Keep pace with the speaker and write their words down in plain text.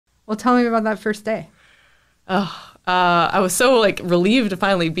Well, tell me about that first day. Oh, I was so like relieved to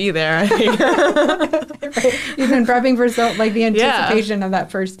finally be there. I think. Right. You've been prepping for the anticipation of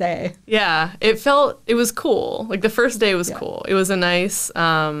that first day. Yeah, it was cool. Like the first day was cool. It was a nice,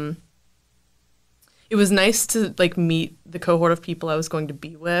 it was nice to like meet the cohort of people I was going to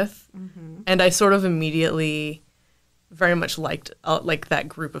be with. Mm-hmm. And I sort of immediately very much liked like that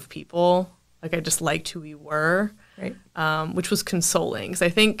group of people. Like I just liked who we were, right. Which was consoling. Because I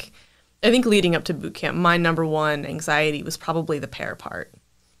think leading up to boot camp, my number one anxiety was probably the pair part,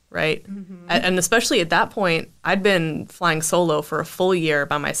 right? Mm-hmm. And especially at that point, I'd been flying solo for a full year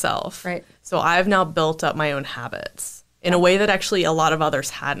by myself. Right. So I've now built up my own habits in a way that actually a lot of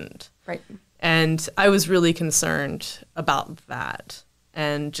others hadn't. Right. And I was really concerned about that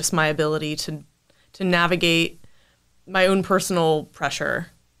and just my ability to navigate my own personal pressure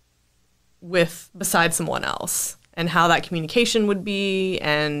beside someone else and how that communication would be.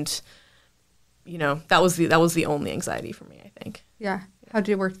 And, you know, that was the only anxiety for me, I think. Yeah. How'd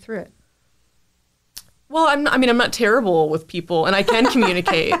you work through it? Well, I'm not terrible with people and I can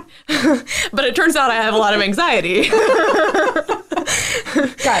communicate, but it turns out I have a lot of anxiety.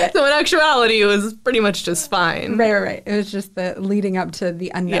 Got it. So in actuality, it was pretty much just fine. Right. It was just the leading up to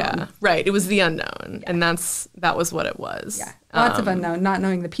the unknown. Yeah, right. It was the unknown, and that was what it was. Yeah, lots of unknown, not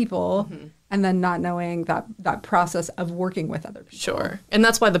knowing the people, mm-hmm. and then not knowing that process of working with other people. Sure, and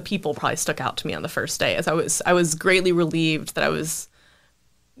that's why the people probably stuck out to me on the first day, as I was greatly relieved that I was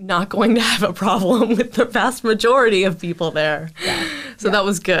not going to have a problem with the vast majority of people there. Yeah. So that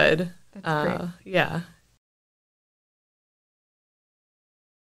was good. That's great. Yeah.